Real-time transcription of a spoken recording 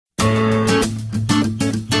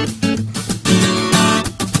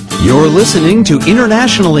You're listening to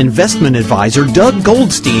international investment advisor Doug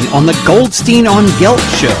Goldstein on the Goldstein on Gelt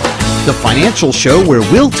show, the financial show where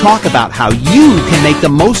we'll talk about how you can make the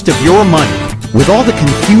most of your money. With all the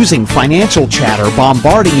confusing financial chatter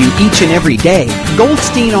bombarding you each and every day,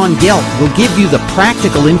 Goldstein on Gelt will give you the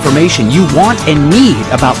practical information you want and need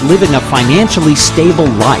about living a financially stable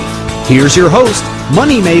life. Here's your host,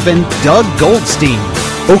 money maven Doug Goldstein.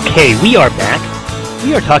 Okay, we are back.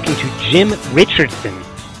 We are talking to Jim Richardson.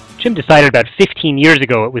 Jim decided about 15 years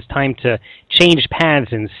ago it was time to change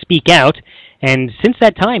paths and speak out, and since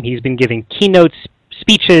that time he's been giving keynotes,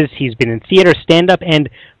 speeches, he's been in theater, stand-up, and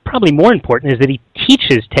probably more important is that he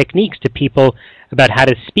teaches techniques to people about how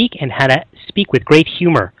to speak and how to speak with great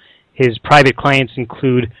humor. His private clients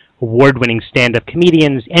include award-winning stand-up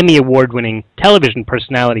comedians, Emmy award-winning television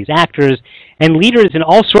personalities, actors, and leaders in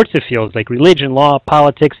all sorts of fields like religion, law,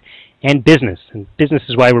 politics, and business. And business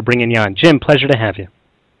is why we're bringing you on. Jim, pleasure to have you.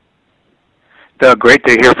 Doug, great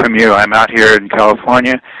to hear from you. I'm out here in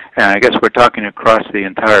California, and I guess we're talking across the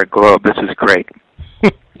entire globe. This is great.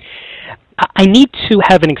 I need to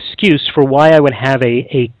have an excuse for why I would have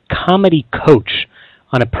a comedy coach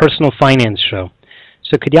on a personal finance show.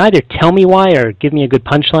 So could you either tell me why or give me a good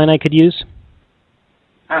punchline I could use?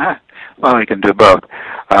 Well, you can do both.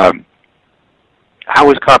 How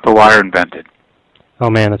was copper wire invented? Oh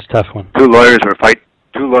man, that's a tough one. Two lawyers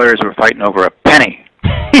were fighting over a penny.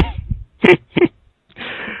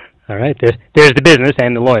 All right, there's the business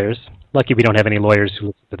and the lawyers. Lucky we don't have any lawyers who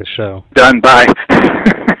listen to the show. Done by.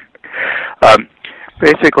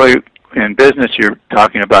 Basically, in business, you're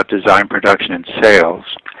talking about design, production, and sales,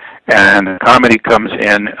 and the comedy comes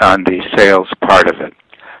in on the sales part of it.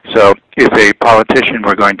 So if a politician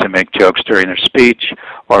were going to make jokes during their speech,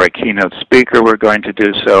 or a keynote speaker were going to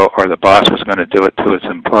do so, or the boss was going to do it to his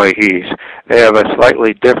employees, they have a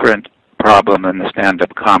slightly different problem than the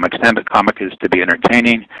stand-up comic. Stand-up comic is to be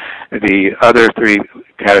entertaining. The other three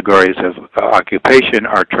categories of occupation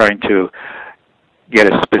are trying to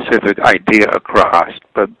get a specific idea across,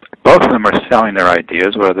 but both of them are selling their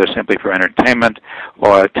ideas, whether they're simply for entertainment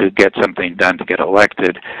or to get something done, to get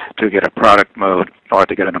elected, to get a product mode, or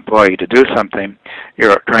to get an employee to do something.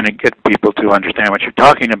 You're trying to get people to understand what you're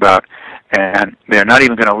talking about, and they're not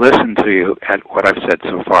even going to listen to you at what I've said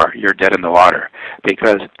so far. You're dead in the water,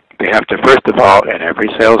 because they have to, first of all, and every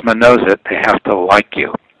salesman knows it, they have to like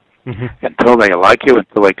you. Mm-hmm. Until they like you,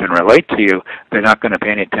 until they can relate to you, they're not going to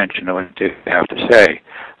pay any attention to what you have to say.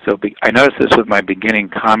 So I noticed this with my beginning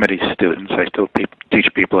comedy students. I still teach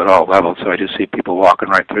people at all levels, so I just see people walking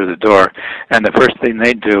right through the door. And the first thing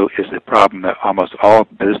they do is the problem that almost all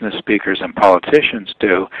business speakers and politicians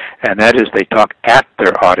do, and that is they talk at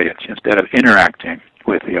their audience instead of interacting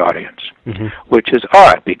with the audience, mm-hmm. which is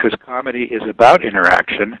odd because comedy is about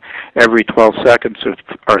interaction. Every 12 seconds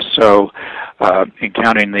or so, in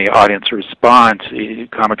counting the audience response, the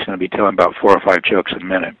comic's going to be telling about 4 or 5 jokes a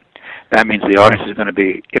minute. That means the audience is going to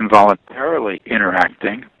be involuntarily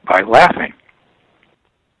interacting by laughing.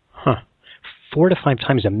 Huh. 4 to 5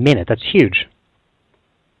 times a minute. That's huge.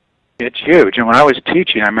 It's huge. And when I was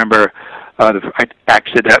teaching, I remember I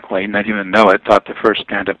accidentally, and I didn't even know it, taught the first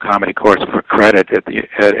stand-up comedy course for credit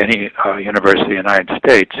at any university in the United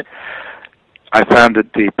States. I found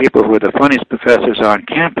that the people who were the funniest professors on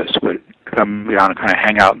campus would come down and kind of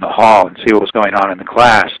hang out in the hall and see what was going on in the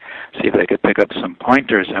class, see if they could pick up some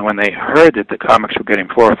pointers. And when they heard that the comics were getting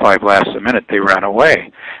 4 or 5 laughs a minute, they ran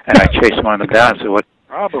away. And I chased one of them down and said, "What's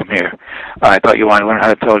the problem here? I thought you wanted to learn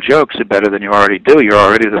how to tell jokes better than you already do. You're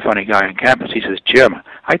already the funny guy on campus." He says, "Jim,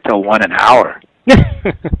 I tell one an hour."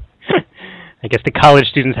 I guess the college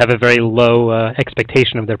students have a very low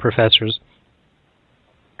expectation of their professors.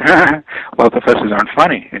 Well, professors aren't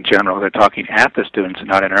funny in general. They're talking at the students and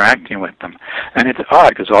not interacting with them. And it's odd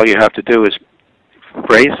because all you have to do is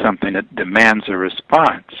phrase something that demands a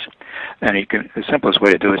response. And the simplest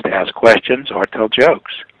way to do it is to ask questions or tell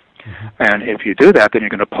jokes. Mm-hmm. And if you do that, then you're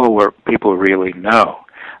going to pull where people really know.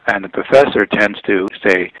 And the professor tends to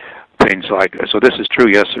say things like, "So this is true,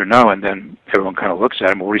 yes or no?" And then everyone kind of looks at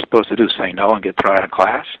him. Well, what are you supposed to do, say no and get thrown out of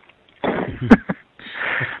class?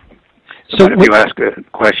 So but if you ask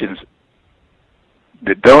questions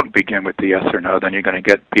that don't begin with the yes or no, then you're going to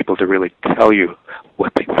get people to really tell you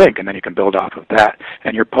what they think, and then you can build off of that.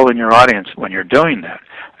 And you're pulling your audience when you're doing that.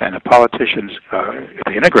 And the politicians, if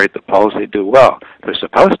they integrate the polls, they do well. They're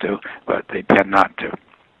supposed to, but they tend not to.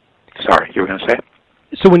 Sorry, you were going to say?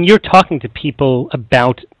 So when you're talking to people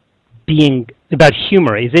about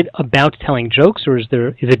humor, is it about telling jokes, or is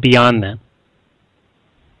it beyond that?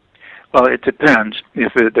 Well, it depends.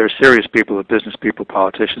 If they're serious people, business people,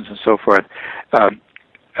 politicians, and so forth,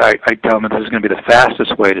 I tell them this is going to be the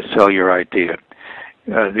fastest way to sell your idea.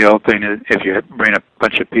 The old thing is, if you bring a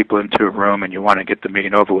bunch of people into a room and you want to get the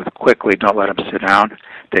meeting over with quickly, don't let them sit down.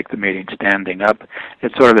 Take the meeting standing up.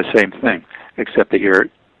 It's sort of the same thing, except that you're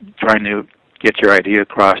trying to get your idea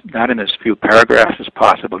across not in as few paragraphs as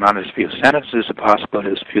possible, not in as few sentences as possible, but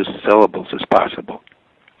as few syllables as possible.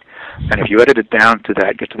 And if you edit it down to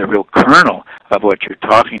that, get to the real kernel of what you're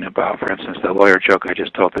talking about, for instance, the lawyer joke I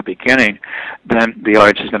just told at the beginning, then the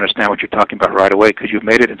audience is going to understand what you're talking about right away because you've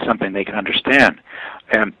made it in something they can understand.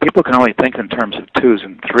 And people can only think in terms of 2s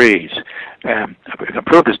and 3s. And I can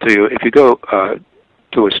prove this to you. If you go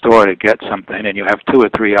to a store to get something and you have 2 or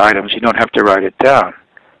 3 items, you don't have to write it down.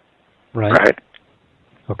 Right?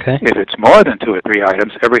 Okay. If it's more than 2 or 3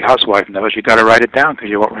 items, every housewife knows you got to write it down because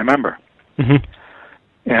you won't remember. Mm-hmm.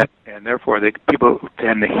 And therefore, people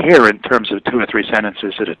tend to hear in terms of 2 or 3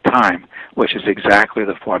 sentences at a time, which is exactly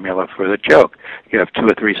the formula for the joke. You have 2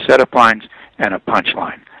 or 3 setup lines and a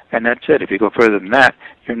punchline. And that's it. If you go further than that,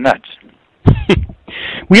 you're nuts.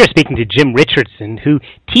 We are speaking to Jim Richardson, who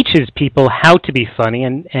teaches people how to be funny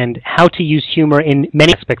and how to use humor in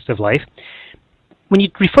many aspects of life. When you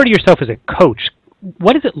refer to yourself as a coach,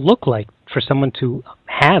 what does it look like for someone to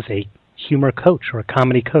have a humor coach or a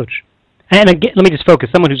comedy coach? And again, let me just focus,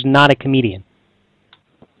 someone who's not a comedian.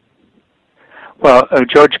 Well,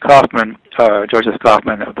 Joseph Kaufman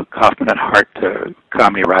of the Kaufman and Hart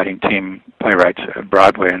comedy writing team, playwrights at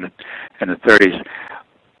Broadway in the 30s,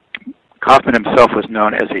 Kaufman himself was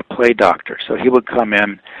known as a play doctor. So he would come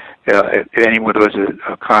in, whether it was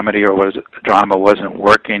a comedy or was a drama wasn't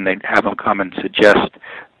working, they'd have him come and suggest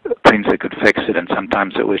things that could fix it, and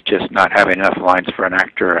sometimes it was just not having enough lines for an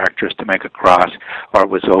actor or actress to make across, or it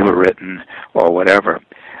was overwritten, or whatever.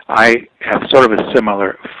 I have sort of a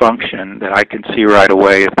similar function that I can see right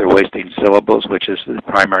away if they're wasting syllables, which is the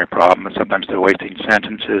primary problem, and sometimes they're wasting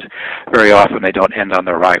sentences. Very often they don't end on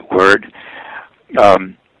the right word.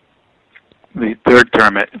 The third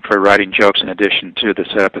term for writing jokes in addition to the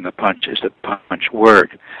setup and the punch is the punch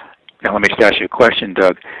word. Now let me just ask you a question,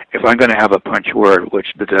 Doug. If I'm going to have a punch word, which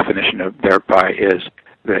the definition of thereby is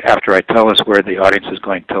that after I tell this word, the audience is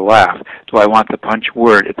going to laugh, do I want the punch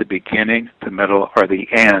word at the beginning, the middle, or the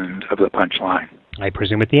end of the punch line? I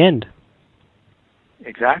presume at the end.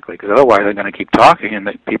 Exactly, because otherwise they're going to keep talking and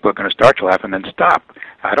people are going to start to laugh and then stop.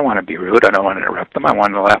 I don't want to be rude. I don't want to interrupt them. I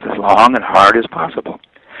want them to laugh as long and hard as possible.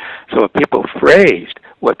 So if people phrased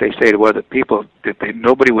what they say to other people,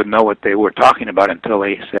 nobody would know what they were talking about until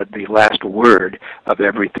they said the last word of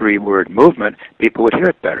every 3-word movement, people would hear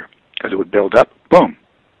it better because it would build up, boom.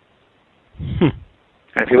 And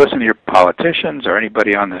if you listen to your politicians or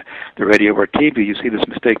anybody on the radio or TV, you see this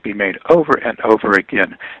mistake being made over and over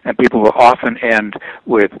again. And people will often end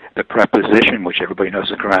with the preposition, which everybody knows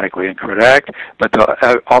is grammatically incorrect, but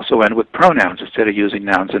they'll also end with pronouns instead of using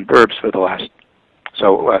nouns and verbs for the last.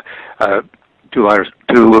 So two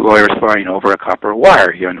lawyers fighting over a copper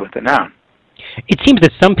wire, you end with a noun. It seems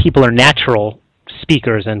that some people are natural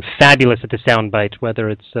speakers and fabulous at the soundbite, whether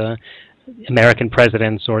it's American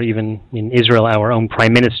presidents or even in Israel, our own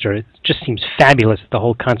prime minister. It just seems fabulous, the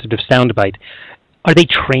whole concept of soundbite. Are they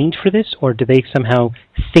trained for this, or do they somehow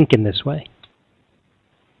think in this way?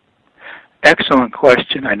 Excellent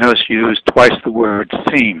question. I noticed you used twice the word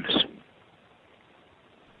seems.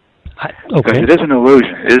 Because it is an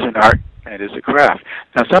illusion, it is an art, and it is a craft.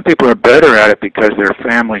 Now, some people are better at it because their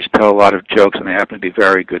families tell a lot of jokes and they happen to be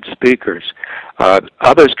very good speakers.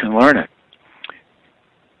 Others can learn it.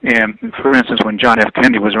 And, for instance, when John F.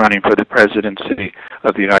 Kennedy was running for the presidency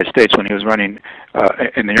of the United States, when he was running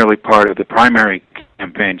in the early part of the primary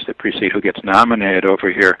campaigns that precede who gets nominated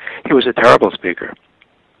over here, he was a terrible speaker.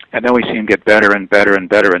 And then we see him get better and better and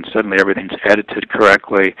better, and suddenly everything's edited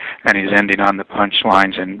correctly, and he's ending on the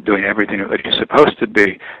punchlines and doing everything that he's supposed to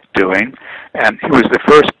be doing. And he was the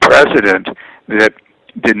first president that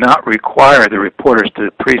did not require the reporters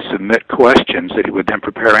to pre-submit questions that he would then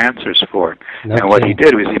prepare answers for. Okay. And what he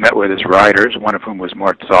did was he met with his writers, one of whom was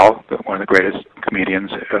Mort Sahl, one of the greatest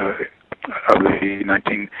comedians of the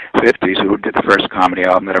 1950s, who did the first comedy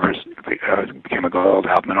album that ever became a gold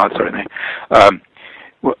album and all that sort of thing.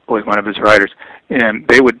 Was one of his writers, and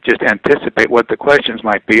they would just anticipate what the questions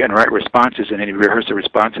might be and write responses, and he'd rehearse the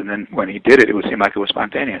response, and then when he did it, it would seem like it was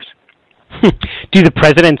spontaneous. Do the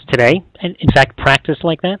presidents today, in fact, practice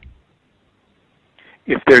like that?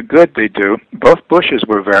 If they're good, they do. Both Bushes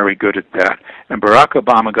were very good at that, and Barack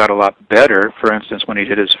Obama got a lot better, for instance, when he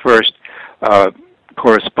did his first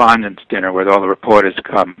correspondence dinner where all the reporters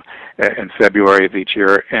come in February of each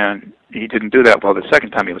year, and he didn't do that well. The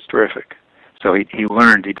second time he was terrific. So he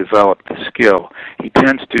learned, he developed the skill. He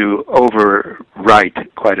tends to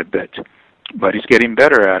overwrite quite a bit, but he's getting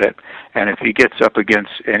better at it. And if he gets up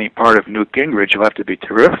against any part of Newt Gingrich, he'll have to be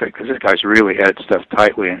terrific, because this guy's really edits stuff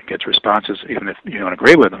tightly and gets responses even if you don't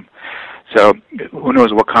agree with him. So who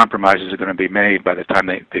knows what compromises are going to be made by the time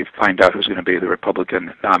they find out who's going to be the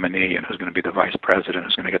Republican nominee and who's going to be the vice president,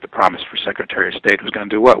 who's going to get the promise for Secretary of State, who's going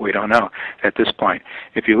to do what, we don't know at this point.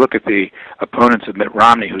 If you look at the opponents of Mitt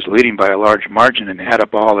Romney, who's leading by a large margin and add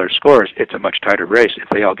up all their scores, it's a much tighter race if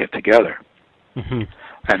they all get together. Mm-hmm.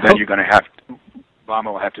 And then you're going to have,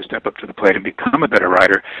 Obama will have to step up to the plate and become a better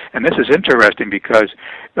writer. And this is interesting because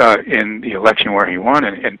in the election where he won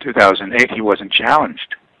in 2008, he wasn't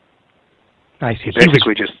challenged. I see. He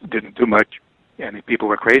basically just didn't do much, and people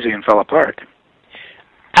were crazy and fell apart.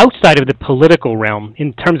 Outside of the political realm,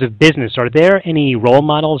 in terms of business, are there any role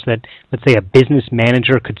models that, let's say, a business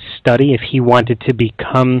manager could study if he wanted to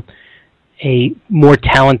become a more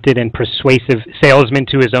talented and persuasive salesman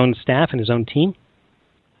to his own staff and his own team?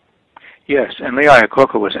 Yes, and Lee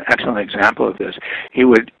Iacocca was an excellent example of this. He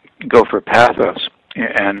would go for pathos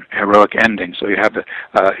and heroic endings. So you have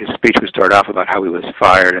his speech would start off about how he was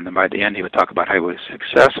fired, and then by the end he would talk about how he was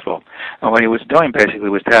successful. And what he was doing basically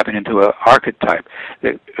was tapping into an archetype.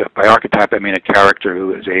 By archetype I mean a character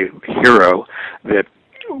who is a hero that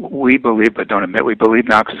we believe but don't admit we believe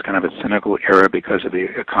now, because it's kind of a cynical era because of the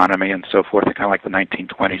economy and so forth. It's kind of like the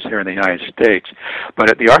 1920s here in the United States.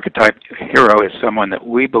 But the archetype hero is someone that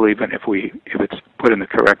we believe in if it's put in the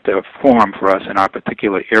correct form for us in our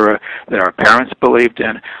particular era, that our parents believed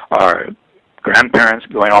in, our grandparents,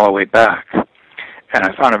 going all the way back. And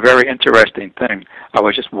I found a very interesting thing. I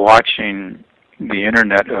was just watching the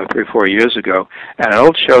internet 3 or 4 years ago, and an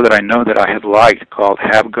old show that I know that I had liked called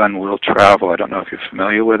Have Gun Will Travel. I don't know if you're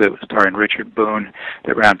familiar with it. It was starring Richard Boone,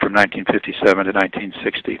 that ran from 1957 to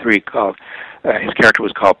 1963. His character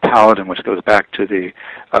was called Paladin, which goes back to the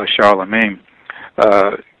Charlemagne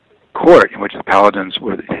court, in which the paladins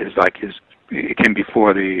were it came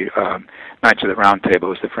before the Knights of the Round Table.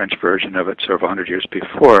 It was the French version of it several hundred years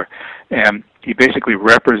before, and he basically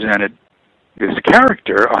represented this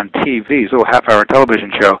character on TV, his little half-hour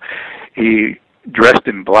television show. He dressed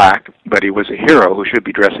in black, but he was a hero who should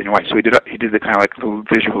be dressed in white. So he did the kind of like little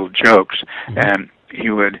visual jokes, and he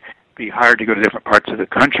would be hired to go to different parts of the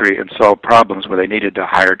country and solve problems where they needed a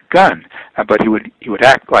hired gun. But he would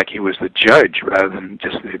act like he was the judge rather than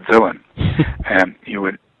just the villain, and he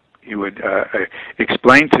would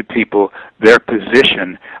explain to people their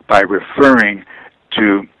position by referring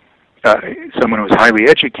to someone who was highly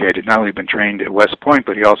educated. Not only been trained at West Point,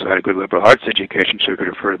 but he also had a good liberal arts education, so he could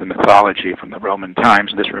refer to the mythology from the Roman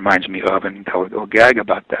times. This reminds me of, and tell a little gag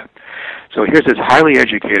about that. So here's this highly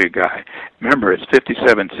educated guy. Remember, it's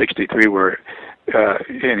 57-63, where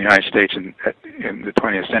in the United States in the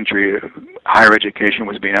 20th century, higher education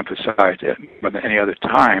was being emphasized more than any other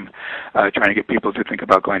time, trying to get people to think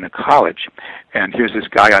about going to college. And here's this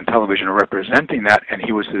guy on television representing that, and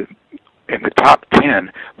he was in the top 10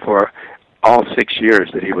 for all 6 years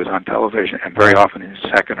that he was on television, and very often in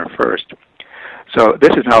second or first. So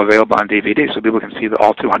this is now available on DVD, so people can see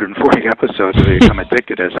all 240 episodes if they become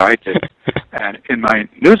addicted, as I did. And in my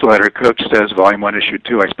newsletter, Coach Says Volume 1, Issue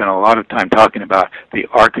 2, I spent a lot of time talking about the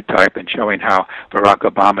archetype and showing how Barack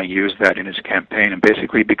Obama used that in his campaign and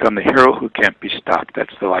basically become the hero who can't be stopped.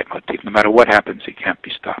 That's the leitmotif. No matter what happens, he can't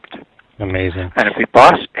be stopped. Amazing. And if the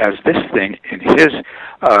boss has this thing in his,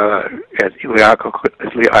 as Lee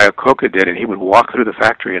Iacocca did, and he would walk through the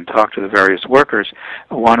factory and talk to the various workers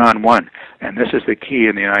one-on-one. And this is the key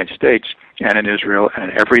in the United States and in Israel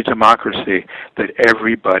and in every democracy, that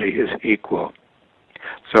everybody is equal.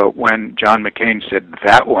 So when John McCain said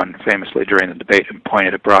that one famously during the debate and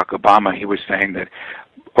pointed at Barack Obama, he was saying that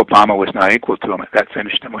Obama was not equal to him. That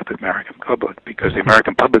finished him with the American public, because the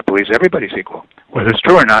American public believes everybody's equal. Whether it's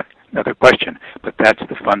true or not, another question. But that's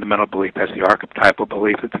the fundamental belief, that's the archetypal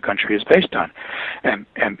belief that the country is based on. And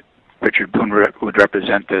Richard Boone would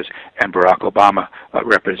represent this, and Barack Obama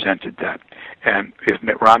represented that. And if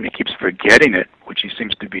Mitt Romney keeps forgetting it, which he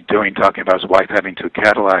seems to be doing, talking about his wife having 2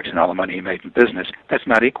 Cadillacs and all the money he made in business, that's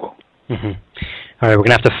not equal. Mm-hmm. All right, we're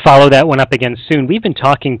going to have to follow that one up again soon. We've been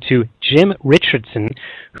talking to Jim Richardson,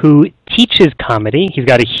 who teaches comedy. He's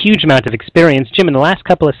got a huge amount of experience. Jim, in the last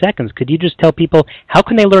couple of seconds, could you just tell people how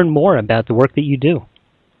can they learn more about the work that you do?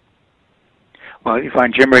 Well, you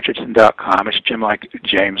find JimRichardson.com. It's Jim like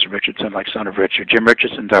James, Richardson like son of Richard.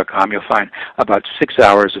 JimRichardson.com. You'll find about 6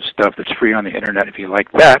 hours of stuff that's free on the internet. If you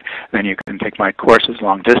like that, then you can take my courses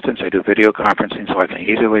long distance. I do video conferencing so I can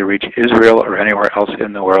easily reach Israel or anywhere else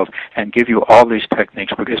in the world and give you all these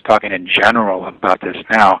techniques. We're just talking in general about this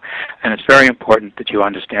now. And it's very important that you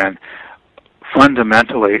understand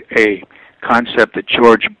fundamentally a concept that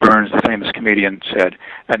George Burns, the famous comedian, said,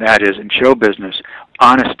 and that is, in show business,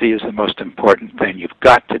 honesty is the most important thing. You've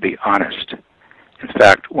got to be honest. In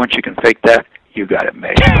fact, once you can fake that, you got it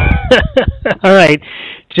made. All right.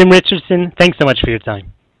 Jim Richardson, thanks so much for your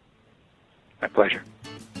time. My pleasure.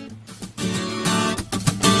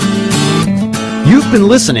 You've been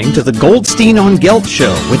listening to the Goldstein on Gelt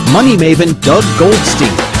Show with money maven Doug Goldstein.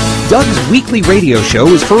 Doug's weekly radio show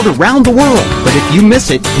is heard around the world, but if you miss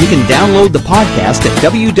it, you can download the podcast at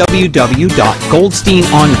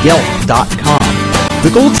www.goldsteinongelt.com.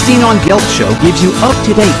 The Goldstein on Gelt Show gives you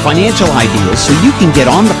up-to-date financial ideas so you can get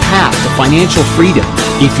on the path to financial freedom.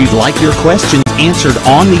 If you'd like your questions answered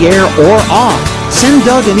on the air or off, send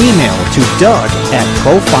Doug an email to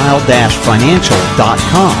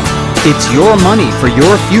doug@profile-financial.com. It's your money for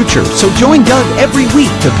your future, so join Doug every week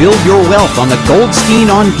to build your wealth on the Goldstein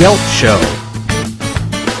on Gelt Show.